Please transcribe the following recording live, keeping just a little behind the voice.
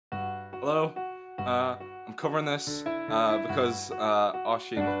Hello, I'm covering this because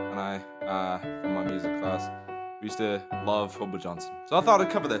Oshin and I, from my music class, we used to love Hobo Johnson. So I thought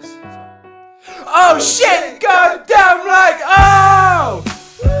I'd cover this. Oh shit, goddamn oh!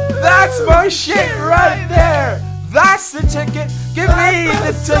 That's my shit right there! That's the ticket! Give me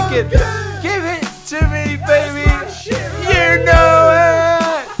the ticket! Give it to me, baby! You know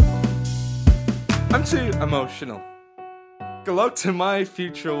it! I'm too emotional. Good luck to my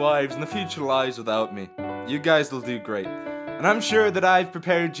future wives and the future lives without me. You guys will do great. And I'm sure that I've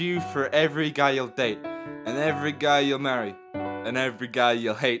prepared you for every guy you'll date, and every guy you'll marry, and every guy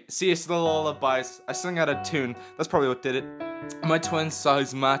you'll hate. See, it's the lullabies. I sing out of tune. That's probably what did it. My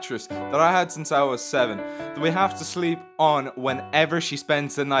twin-size mattress that I had since I was 7 that we have to sleep on whenever she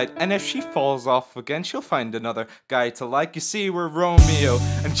spends the night, and if she falls off again she'll find another guy to like. You see, we're Romeo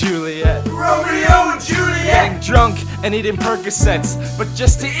and Juliet. Romeo and Juliet! Getting drunk and eating Percocets, but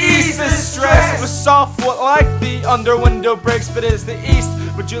just to ease the stress. It was soft what like the under window breaks, but it's the east.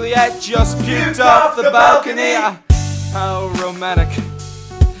 But Juliet just puked off the balcony. How romantic.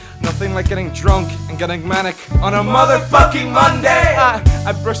 Nothing like getting drunk and getting manic on a motherfucking Monday.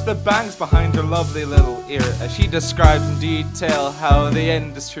 I brushed the bangs behind her lovely little ear as she describes in detail how the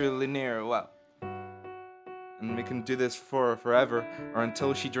end is truly near. Well, and we can do this for forever, or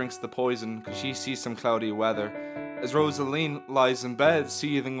until she drinks the poison because she sees some cloudy weather. As Rosaline lies in bed,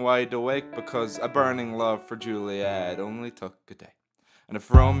 seething wide awake because a burning love for Juliet only took a day. And if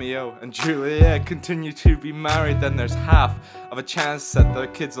Romeo and Juliet continue to be married, then there's half of a chance that their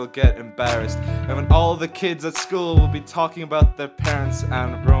kids will get embarrassed. And when all the kids at school will be talking about their parents,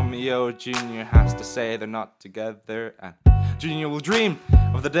 and Romeo Jr. has to say they're not together, and Jr. will dream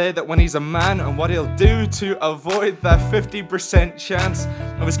of the day that when he's a man and what he'll do to avoid that 50% chance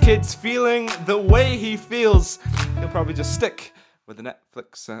of his kids feeling the way he feels. He'll probably just stick with the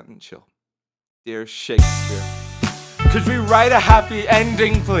Netflix and chill. Dear Shakespeare, could we write a happy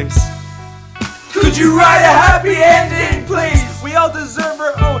ending, please? Could you write a happy ending, please? We all deserve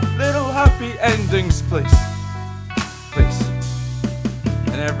our own little happy endings, please. Please.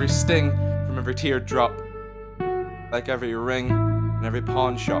 And every sting from every teardrop, like every ring in every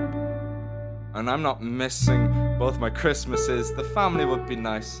pawn shop. And I'm not missing both my Christmases. The family would be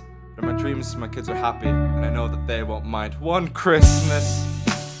nice, but in my dreams my kids are happy, and I know that they won't mind. One Christmas.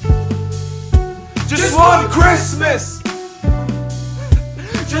 Just one Christmas!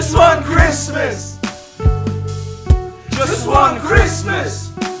 Just one Christmas! Just one Christmas!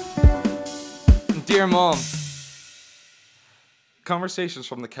 Dear Mom, conversations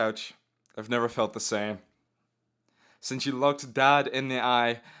from the couch. I've never felt the same. Since you looked Dad in the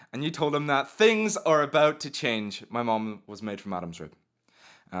eye and you told him that things are about to change. My mom was made from Adam's rib,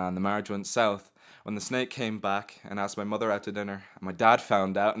 and the marriage went south when the snake came back and asked my mother out to dinner, and my dad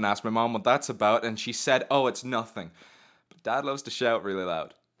found out and asked my mom what that's about, and she said, oh, it's nothing. But Dad loves to shout really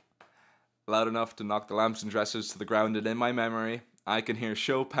loud. Loud enough to knock the lamps and dressers to the ground, and in my memory, I can hear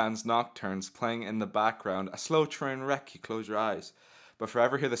Chopin's nocturnes playing in the background, a slow train wreck, you close your eyes, but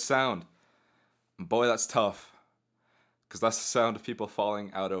forever hear the sound. And boy, that's tough, because that's the sound of people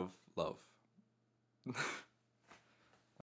falling out of love.